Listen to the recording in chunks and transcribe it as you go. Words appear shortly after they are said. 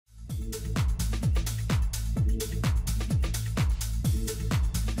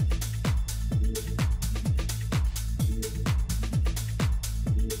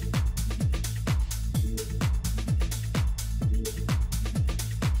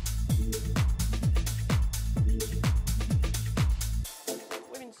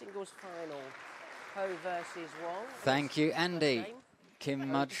Ho versus Wong. Thank you, Andy. Game. Kim Ho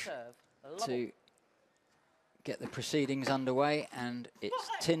to Mudge serve. to get the proceedings underway, and it's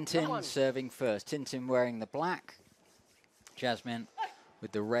Tintin serving first. Tintin wearing the black, Jasmin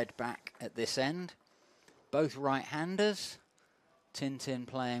with the red back at this end. Both right-handers. Tintin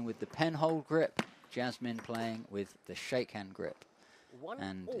playing with the penhold grip, Jasmin playing with the shake hand grip.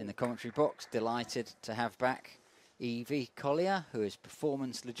 And in the commentary box, delighted to have back Evie Collier, who is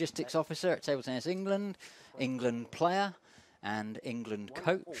Performance Logistics Officer at Table Tennis England, England player and England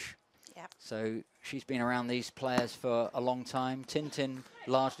coach. Yep. So she's been around these players for a long time. Tintin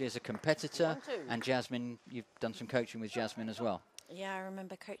largely as a competitor, and Jasmin, you've done some coaching with Jasmin as well. Yeah, I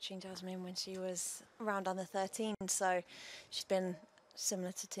remember coaching Jasmin when she was around under 13, so she's been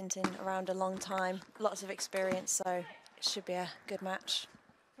similar to Tintin around a long time, lots of experience, so it should be a good match.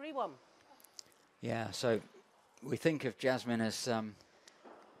 3-1. Yeah, so we think of Jasmin as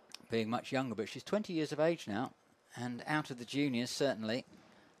being much younger, but she's 20 years of age now, and out of the juniors, certainly,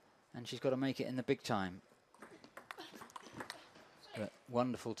 and she's got to make it in the big time. But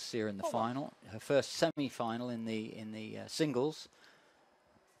wonderful to see her in the final, her first semi-final in the singles.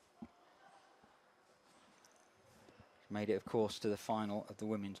 She made it, of course, to the final of the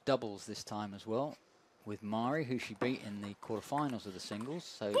women's doubles this time as well, with Mari, who she beat in the quarterfinals of the singles.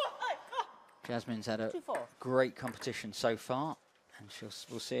 So Jasmin's had a great competition so far, and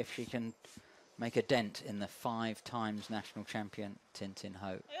we'll see if she can make a dent in the 5 times national champion Tintin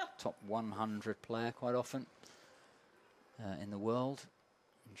Ho. Top 100 player quite often in the world.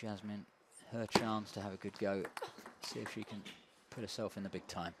 And Jasmin, her chance to have a good go, see if she can put herself in the big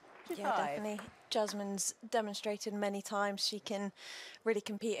time. Yeah, definitely. Jasmin's demonstrated many times she can really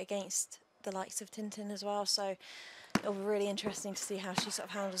compete against the likes of Tintin as well, so it'll be really interesting to see how she sort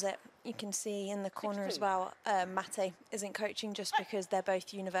of handles it. You can see in the corner as well, Mate isn't coaching just because they're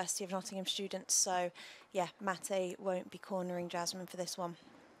both University of Nottingham students, so yeah, Mate won't be cornering Jasmin for this one.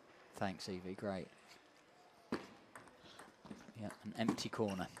 Thanks, Evie, great. Yeah, an empty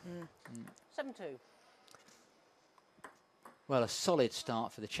corner. 7-2. Well, a solid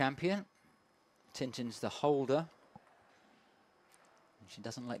start for the champion. Tintin's the holder. She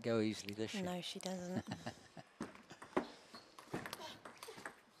doesn't let go easily, does she? No, she doesn't.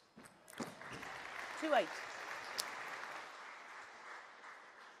 2-8.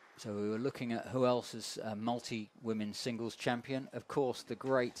 So we were looking at who else is a multi-women singles champion. Of course, the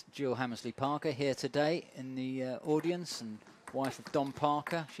great Jill Hammersley-Parker here today in the audience, and wife of Don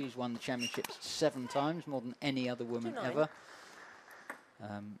Parker. She's won the championships 7 times, more than any other woman ever.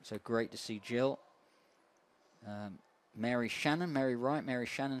 So great to see Jill. Mary Wright, Mary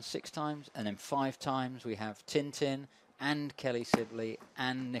Shannon 6 times, and then 5 times we have Tintin and Kelly Sibley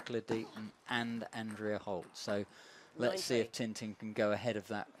and Nicola Deaton and Andrea Holt. So let's see if Tintin can go ahead of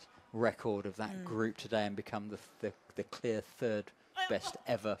that record of that group today and become the clear 3rd best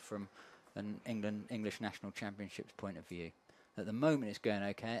ever from an English National Championships point of view. At the moment it's going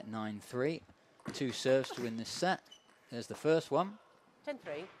okay at 9-3. 2 serves to win this set. There's the first one.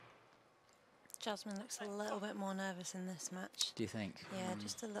 10-3. Jasmin looks a little bit more nervous in this match. Do you think? Yeah,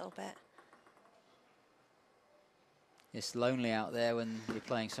 just a little bit. It's lonely out there when you're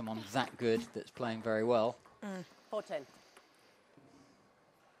playing someone that good that's playing very well. 4-10.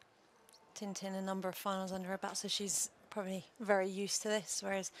 Tintin a number of finals under her belt, so she's probably very used to this,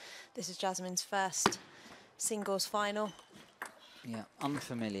 whereas this is Jasmin's first singles final. Yeah,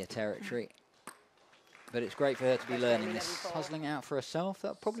 unfamiliar territory. But it's great for her to be learning this. Puzzling out for herself,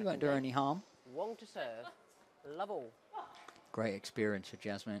 that probably won't do her any harm. Wong to serve. Love all. Great experience for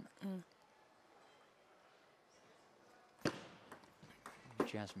Jasmin.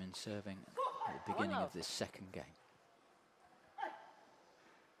 Jasmin serving at the beginning of this second game.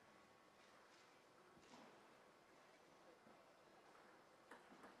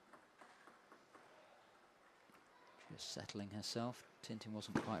 Just settling herself. Tintin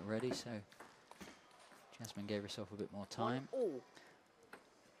wasn't quite ready, so Jasmin gave herself a bit more time.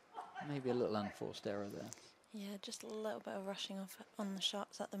 Maybe a little unforced error there. Yeah, just a little bit of rushing off on the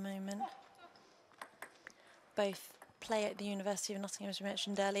shots at the moment. Both play at the University of Nottingham, as we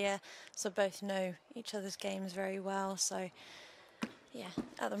mentioned earlier, so both know each other's games very well. So, yeah,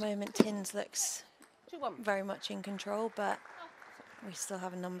 at the moment, Tins looks very much in control, but we still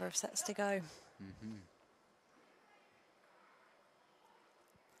have a number of sets to go.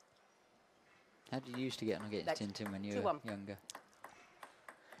 How did you used to get on against Tintin when you were younger?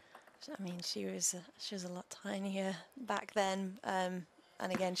 I mean, she was a lot tinier back then, and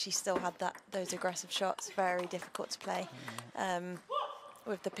again, she still had those aggressive shots, very difficult to play.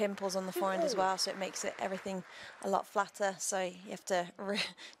 with the pimples on the forehand as well, so it makes everything a lot flatter. So you have to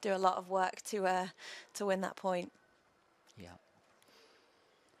do a lot of work to win that point. Yeah.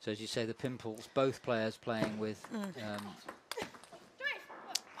 So as you say, the pimples, both players playing with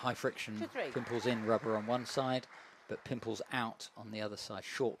high friction, pimples in rubber on one side, but pimples out on the other side,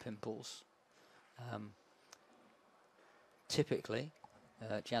 short pimples. Typically,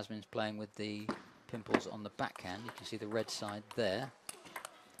 Jasmine's playing with the pimples on the backhand. You can see the red side there.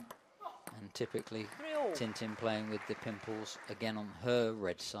 And typically, Tintin playing with the pimples again on her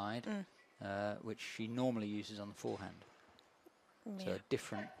red side, which she normally uses on the forehand. Yeah. So a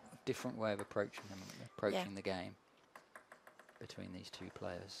different way of approaching the game between these two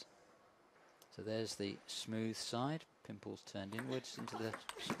players. So there's the smooth side, pimples turned inwards into the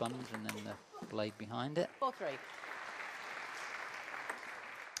sponge and then the blade behind it. 4-3.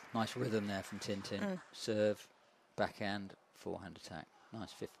 Nice rhythm there from Tintin. Serve, backhand, forehand attack.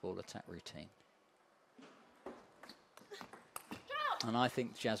 Nice fifth ball attack routine. And I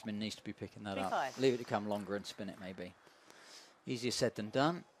think Jasmine needs to be picking that up. Leave it to come longer and spin it maybe. Easier said than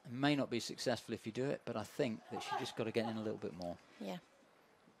done. It may not be successful if you do it, but I think that she just got to get in a little bit more. Yeah.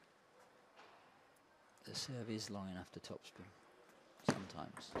 The serve is long enough to topspin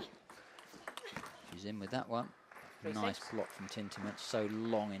sometimes. She's in with that one. Nice block from Tintin. Went so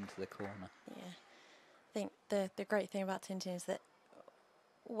long into the corner. Yeah. I think the great thing about Tintin is that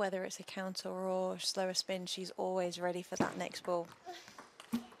whether it's a counter or slower spin, she's always ready for that next ball.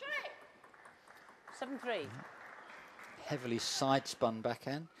 7-3. Heavily side spun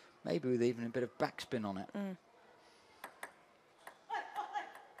backhand, maybe with even a bit of backspin on it.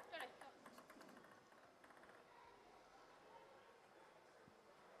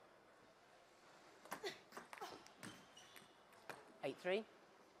 8-3.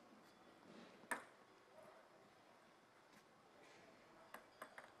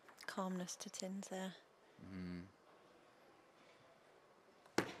 Calmness to Tins there.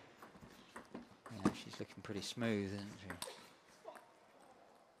 Yeah, she's looking pretty smooth, isn't she?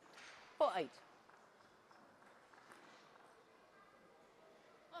 4-8.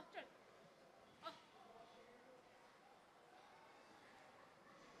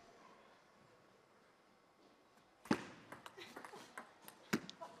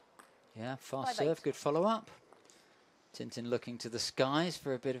 Yeah, fast serve, good follow-up. Tintin looking to the skies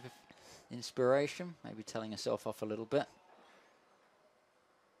for a bit of inspiration, maybe telling herself off a little bit.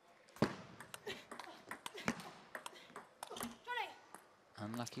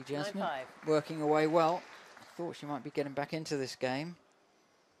 Unlucky Jasmin, 9-5. working away well. Thought she might be getting back into this game.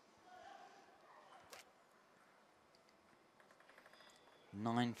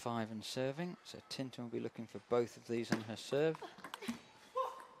 Nine, 5 and serving, so Tintin will be looking for both of these on her serve.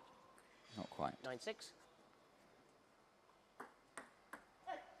 Not quite. 9-6.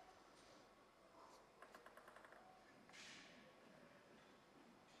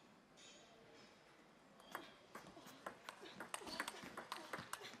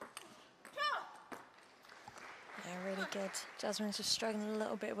 Yeah, really good. Jasmine's just struggling a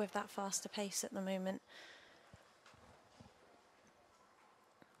little bit with that faster pace at the moment.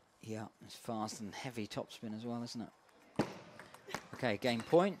 Yeah, it's fast and heavy topspin as well, isn't it? Okay, game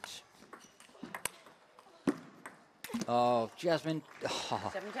point. Oh, Jasmin.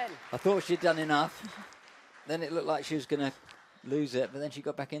 Oh, 7-10. I thought she'd done enough. Then it looked like she was going to lose it, but then she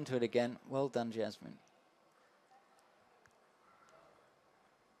got back into it again. Well done, Jasmin.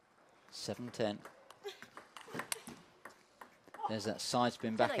 7-10. There's that side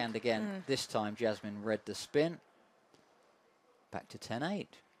spin backhand again. This time, Jasmin read the spin. Back to 10-8.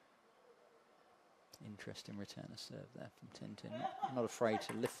 Interesting return of serve there from Tintin. Not afraid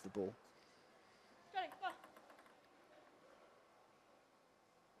to lift the ball.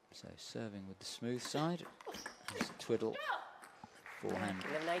 So serving with the smooth side. There's a twiddle. Forehand.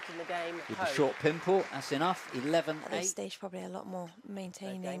 Eliminating the game. With the short pimple, that's enough. 11-8. At this stage, probably a lot more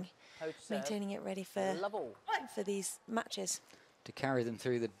maintaining it ready for these matches. To carry them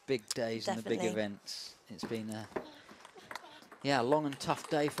through the big days and the big events. It's been a long and tough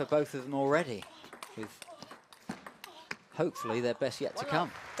day for both of them already, with hopefully their best yet to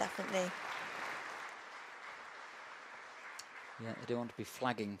come. Definitely. Yeah, they don't want to be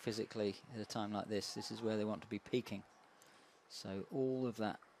flagging physically at a time like this. This is where they want to be peaking. So all of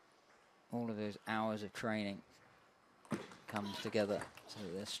those hours of training comes together so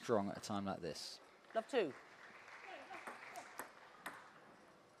that they're strong at a time like this. Love 2.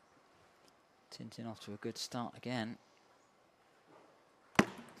 Tintin off to a good start again.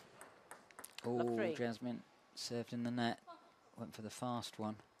 Oh, Jasmin served in the net. Went for the fast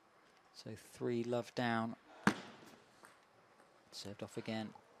one. So 3 love down. Served off again.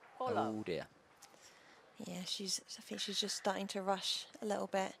 4 love. Oh dear. Yeah, I think she's just starting to rush a little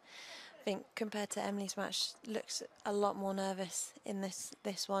bit. I think compared to Emily's match, looks a lot more nervous in this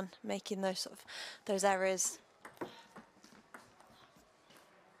one, making those errors.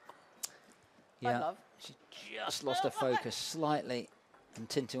 Yeah, love. she just lost her focus slightly, and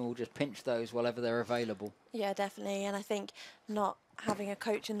Tintin will just pinch those whenever they're available. Yeah, definitely. And I think not having a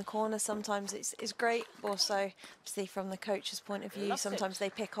coach in the corner sometimes is great. Also, obviously from the coach's point of view, Love sometimes 6. they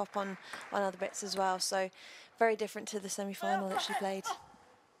pick up on other bits as well. So very different to the semi-final that she played.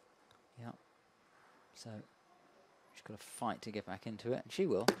 Yeah. So she's got to fight to get back into it, and she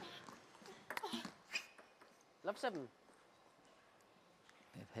will. Love 7.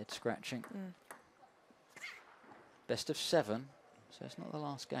 Bit of head scratching. Best of 7, so it's not the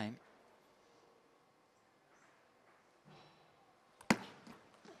last game.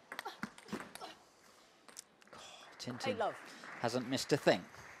 Tintin 8 love. hasn't missed a thing.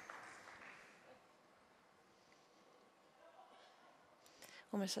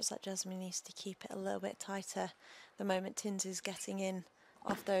 Almost looks like Jasmin needs to keep it a little bit tighter the moment Tins is getting in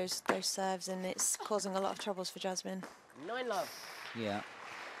off those serves, and it's causing a lot of troubles for Jasmin. 9 love. Yeah.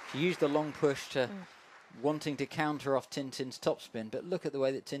 She used the long push to wanting to counter off Tintin's topspin, but look at the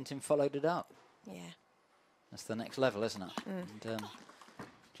way that Tintin followed it up. Yeah. That's the next level, isn't it? And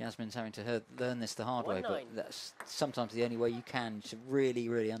Jasmin's having to learn this the hard way, 1-9. but that's sometimes the only way you can to really,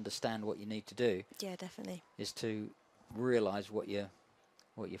 really understand what you need to do Yeah, definitely. is to realise what you're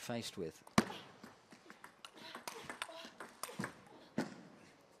faced with.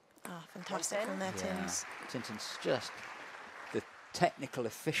 Ah, fantastic from their Tins. Tintin's just the technical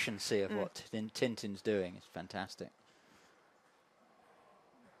efficiency of what Tintin's doing is fantastic.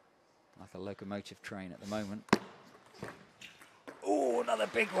 Like a locomotive train at the moment. Oh, another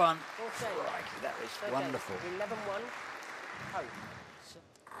big one. Crikey, that was wonderful. 11-1. Hope.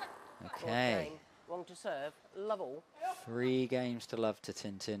 Okay. Wong to serve. Love all. 3 games to love to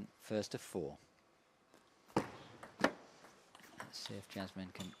Tintin. First of 4. Let's see if Jasmin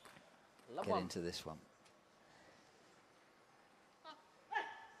can Love get 1. into this one.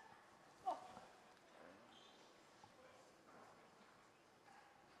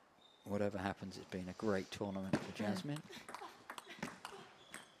 Whatever happens, it's been a great tournament for Jasmin.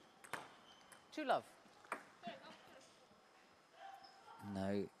 2 love.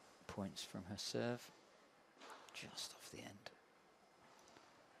 No points from her serve. Just off the end.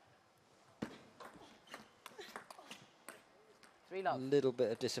 Three A love. little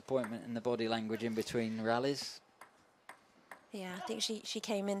bit of disappointment in the body language in between rallies. Yeah, I think she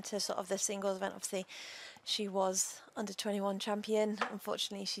came into sort of the singles event. Obviously, she was under 21 champion.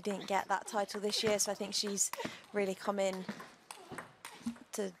 Unfortunately, she didn't get that title this year, so I think she's really come in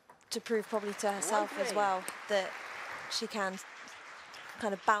to prove probably to herself as well that she can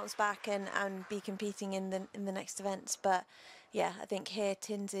kind of bounce back and be competing in the next events. But yeah, I think here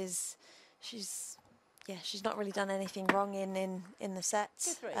Tins she's not really done anything wrong in the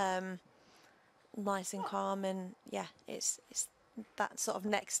sets. 2-3. Nice and calm, and yeah, it's that sort of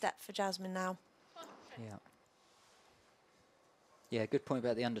next step for Jasmin now. Yeah. Yeah, good point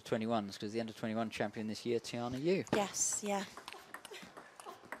about the under-21s, because the under-21 champion this year, Tiana Yu. Yes, yeah.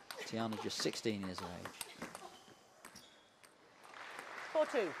 Tiana just 16 years of age.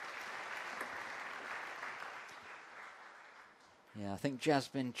 4-2. Yeah, I think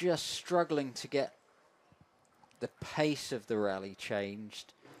Jasmin just struggling to get the pace of the rally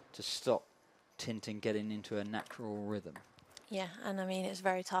changed to stop Tintin getting into a natural rhythm. Yeah, and I mean, it's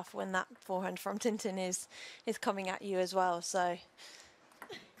very tough when that forehand from Tintin is coming at you as well, so.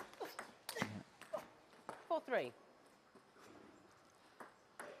 4-3.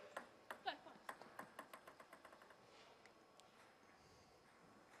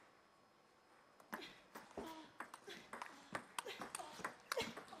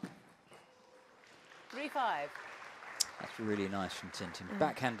 That's really nice from Tintin.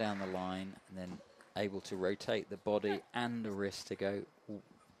 Backhand down the line and then able to rotate the body and the wrist to go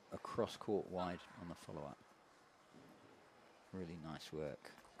across court wide on the follow-up. Really nice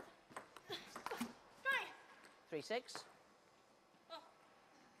work. 3-6.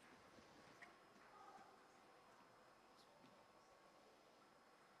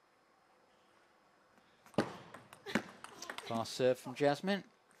 Fast serve from Jasmin.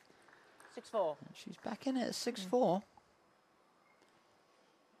 6-4. She's back in it at 6-4.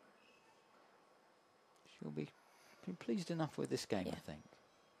 She'll be pleased enough with this game, I think.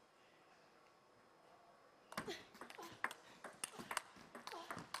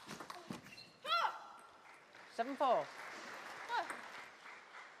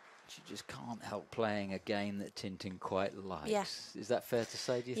 she just can't help playing a game that Tintin quite likes. Yeah. Is that fair to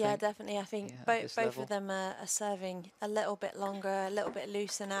say, do you think? Yeah, definitely. I think both of them are serving a little bit longer, a little bit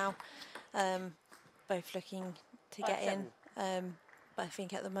looser now. Both looking to get in. But I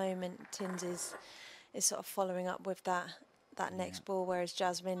think at the moment, Tins is sort of following up with that next ball, whereas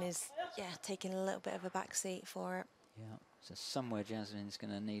Jasmin is, taking a little bit of a back seat for it. Yeah, so somewhere Jasmin's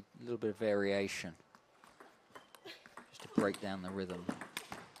going to need a little bit of variation just to break down the rhythm.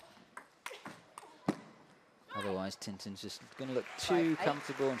 Otherwise, Tintin's just going to look too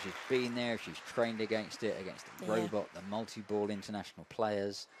comfortable, and she's been there, she's trained against it, against the robot, the multi-ball international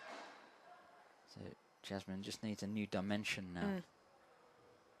players. So Jasmin just needs a new dimension now.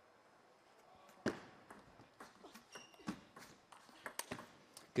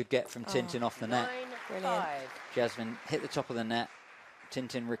 Good get from Tintin off the net. Brilliant. Jasmin hit the top of the net.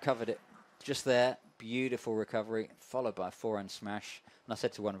 Tintin recovered it just there. Beautiful recovery, followed by a forehand smash. And I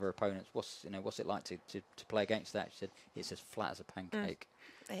said to one of her opponents, "What's it like to play against that?" She said, "It's as flat as a pancake."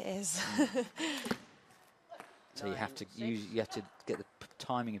 It is. So you have to get the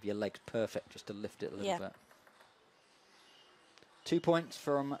timing of your legs perfect just to lift it a little bit. 2 points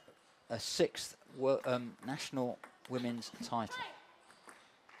from a 6th national women's title.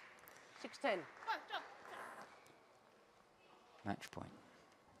 6-10. Match point.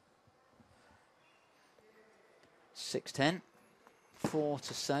 6-10. 4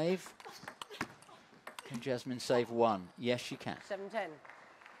 to save. Can Jasmin save 1? Yes, she can. 7-10.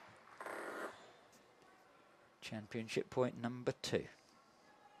 Championship point number 2.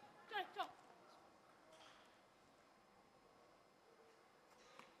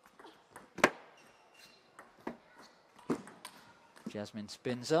 Jasmin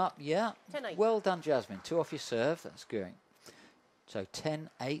spins up. Yeah. 10-8. Well done, Jasmin. 2 off your serve. That's good. So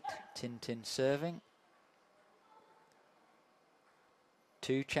 10-8. Tintin serving.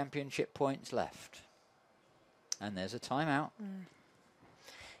 2 championship points left. And there's a timeout.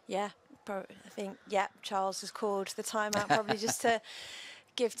 Yeah, I think, Charles has called the timeout probably just to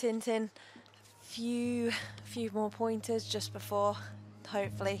give Tintin a few more pointers just before,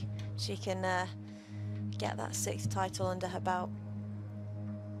 hopefully, she can get that 6th title under her belt.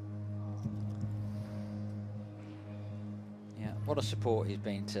 Yeah, what a support he's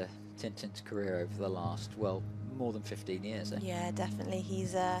been to Tintin's career over the last, well, more than 15 years. Yeah, definitely.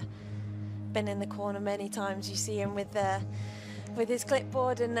 He's been in the corner many times. You see him with his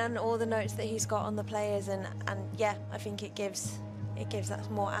clipboard and then all the notes that he's got on the players, and yeah, I think it gives that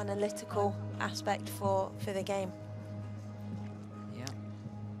more analytical aspect for the game. Yeah,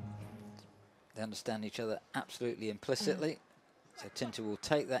 they understand each other absolutely implicitly. So Tintin will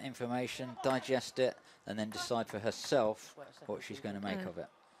take that information, digest it, and then decide for herself what she's going to make of it.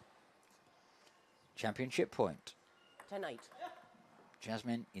 Championship point. 10-8.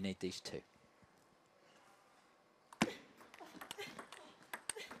 Jasmin, you need these 2.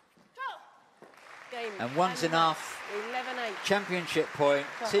 Game. And one's enough. 11-8. Championship point.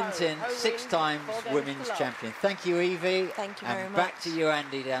 Tintin, 6 times women's champion. Thank you, Evie. Thank you very and much. back to you,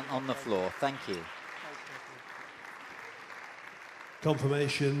 Andy, down on the floor. Thank you.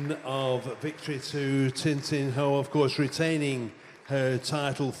 Confirmation of victory to Tintin Ho, of course, retaining her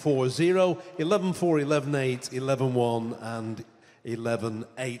title 4-0, 11-4, 11-8, 11-1 and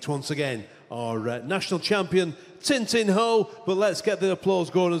 11-8. Once again, our national champion, Tintin Ho, but let's get the applause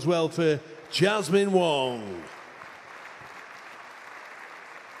going as well for Jasmin Wong.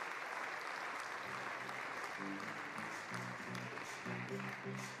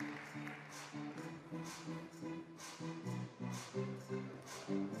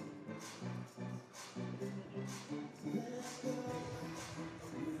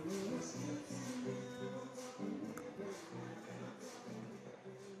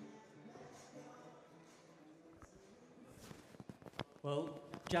 Well,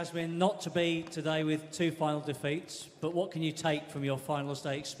 Jasmin, not to be today with 2 final defeats, but what can you take from your finals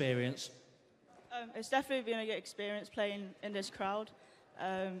day experience? It's definitely been a good experience playing in this crowd.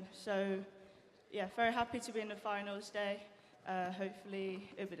 So, yeah, very happy to be in the finals day. Hopefully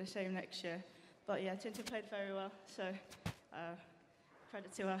it'll be the same next year. But yeah, Tintin played very well, so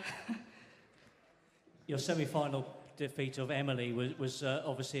credit to her. Your semi-final defeat of Emily was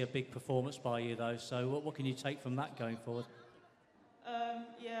obviously a big performance by you, though. So what can you take from that going forward?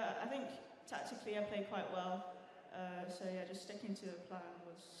 Yeah, I think tactically I played quite well. So yeah, just sticking to the plan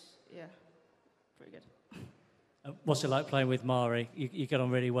was, pretty good. What's it like playing with Mari? You get on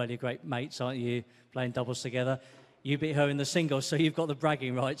really well, you're great mates, aren't you? Playing doubles together. You beat her in the singles, so you've got the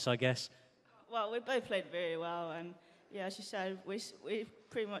bragging rights, I guess. Well, we both played very well, and yeah, as you said, we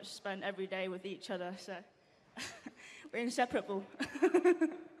pretty much spent every day with each other, so we're inseparable.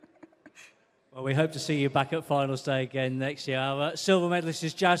 Well, we hope to see you back at finals day again next year. Our silver medalist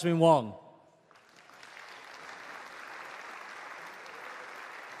is Jasmin Wong.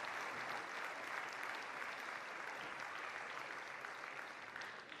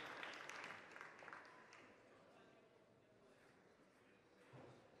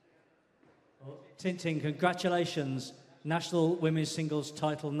 Well, Tintin, congratulations. National Women's Singles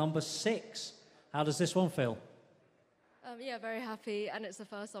title number 6. How does this one feel? Yeah, very happy, and it's the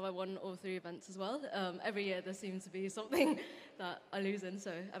first time I won all 3 events as well. Every year there seems to be something that I lose in,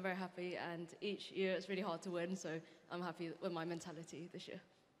 so I'm very happy, and each year it's really hard to win, so I'm happy with my mentality this year.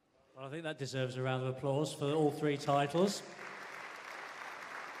 Well, I think that deserves a round of applause for all 3 titles.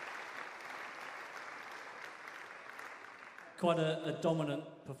 Quite a dominant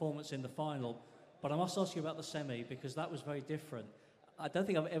performance in the final, but I must ask you about the semi, because that was very different. I don't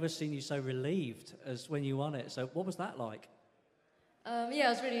think I've ever seen you so relieved as when you won it. So what was that like? Yeah, it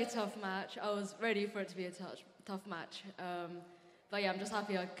was really a tough match. I was ready for it to be a tough match. But yeah, I'm just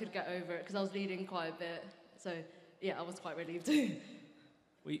happy I could get over it because I was leading quite a bit. So yeah, I was quite relieved.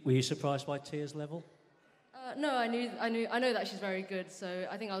 Were you surprised by Tia's level? No, I know that she's very good. So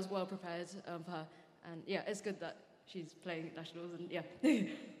I think I was well prepared for her. And yeah, it's good that she's playing nationals and yeah.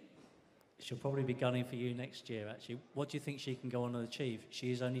 She'll probably be gunning for you next year, actually. What do you think she can go on and achieve?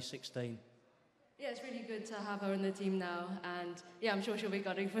 She is only 16. Yeah, it's really good to have her in the team now, and yeah, I'm sure she'll be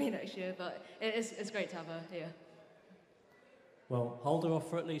gunning for me next year, but it's great to have her here. Well, hold her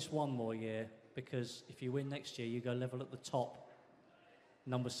off for at least one more year, because if you win next year, you go level at the top.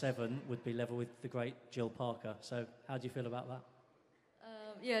 Number 7 would be level with the great Jill Parker. So how do you feel about that?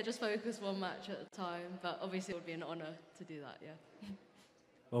 Yeah, just focus one match at a time, but obviously it would be an honour to do that, yeah.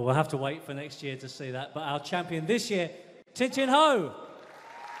 Well, we'll have to wait for next year to see that. But our champion this year, Tintin Ho.